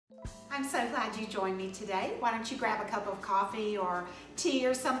I'm so glad you joined me today. Why don't you grab a cup of coffee or tea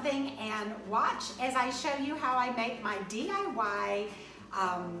or something and watch as I show you how I make my DIY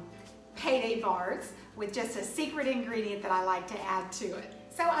Payday bars with just a secret ingredient that I like to add to it.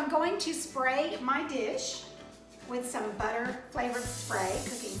 So I'm going to spray my dish with some butter flavored spray,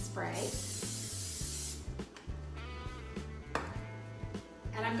 cooking spray.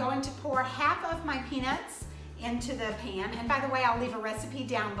 And I'm going to pour half of my peanuts into the pan. And by the way, I'll leave a recipe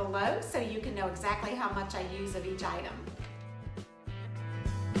down below so you can know exactly how much I use of each item.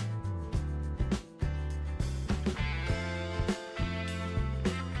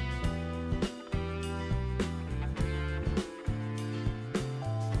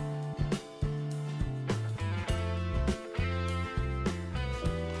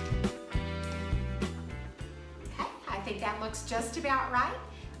 Okay, I think that looks just about right.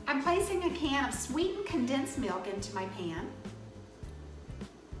 I'm placing a can of sweetened condensed milk into my pan,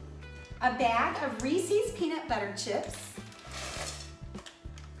 a bag of Reese's peanut butter chips.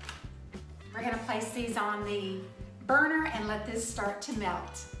 We're going to place these on the burner and let this start to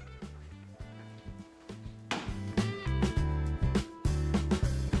melt.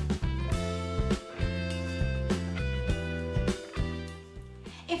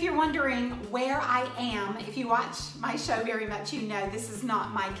 If you're wondering where I am, if you watch my show very much, you know this is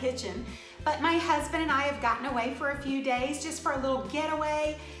not my kitchen. But my husband and I have gotten away for a few days just for a little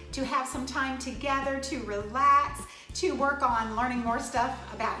getaway, to have some time together, to relax, to work on learning more stuff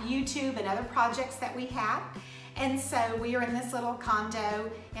about YouTube and other projects that we have. And so we are in this little condo.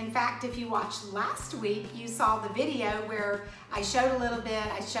 In fact, if you watched last week, you saw the video where I showed a little bit,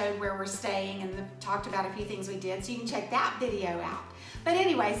 I showed where we're staying and talked about a few things we did, so you can check that video out. But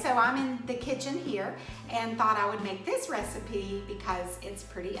anyway, so I'm in the kitchen here and thought I would make this recipe because it's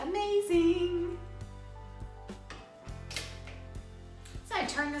pretty amazing. So I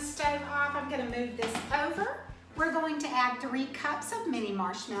turn the stove off, I'm gonna move this over. We're going to add 3 cups of mini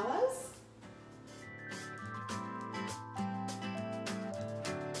marshmallows.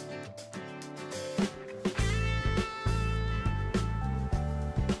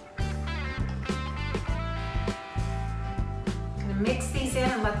 Mix these in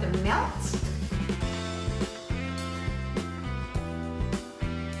and let them melt.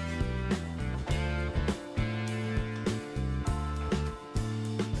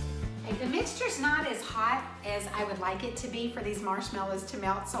 Okay, the mixture's not as hot as I would like it to be for these marshmallows to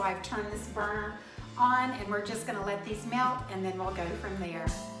melt, so I've turned this burner on and we're just gonna let these melt and then we'll go from there.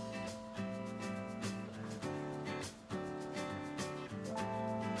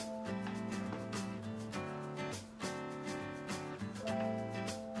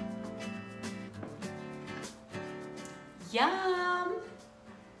 Yum!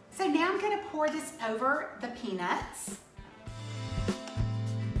 So now I'm going to pour this over the peanuts.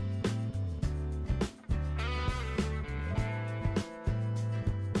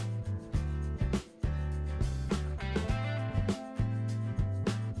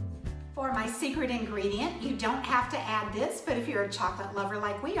 For my secret ingredient, you don't have to add this, but if you're a chocolate lover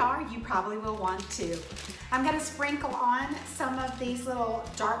like we are, you probably will want to. I'm going to sprinkle on some of these little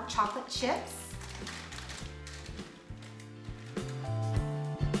dark chocolate chips.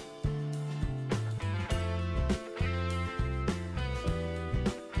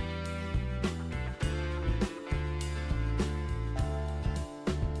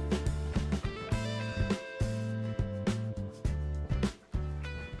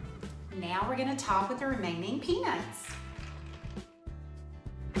 Now we're going to top with the remaining peanuts.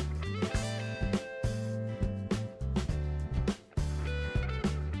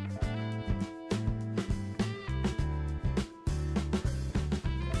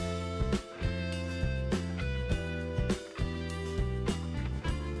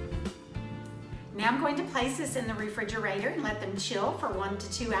 Now I'm going to place this in the refrigerator and let them chill for 1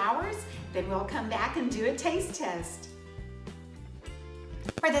 to 2 hours. Then we'll come back and do a taste test.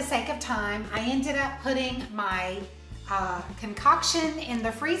 For the sake of time, I ended up putting my concoction in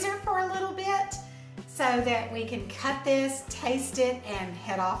the freezer for a little bit so that we can cut this, taste it, and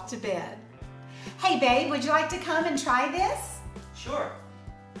head off to bed. Hey babe, would you like to come and try this? Sure.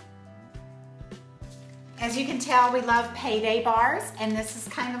 As you can tell, we love Payday bars, and this is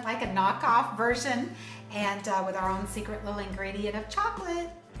kind of like a knockoff version, and with our own secret little ingredient of chocolate.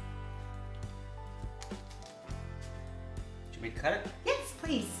 Do you want me to cut it? Yes,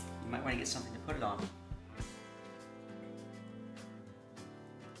 please. You might want to get something to put it on.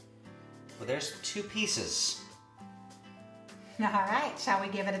 Well, there's 2 pieces. All right, shall we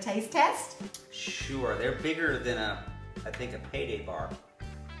give it a taste test? Sure, they're bigger than I think a Payday bar.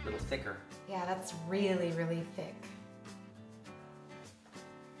 A little thicker. Yeah, that's really, really thick.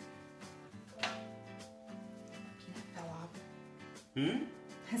 Hmm?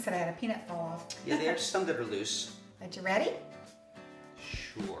 I said I had a peanut fall off. Yeah, there's some that are loose. But you ready?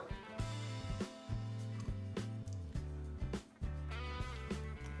 Sure.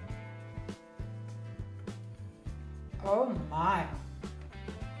 Oh my.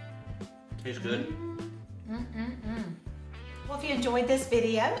 Tastes good. Well, if you enjoyed this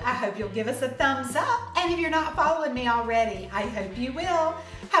video, I hope you'll give us a thumbs up. And if you're not following me already, I hope you will.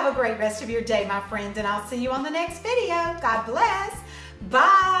 Have a great rest of your day, my friends, and I'll see you on the next video. God bless.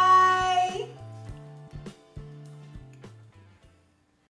 Bye.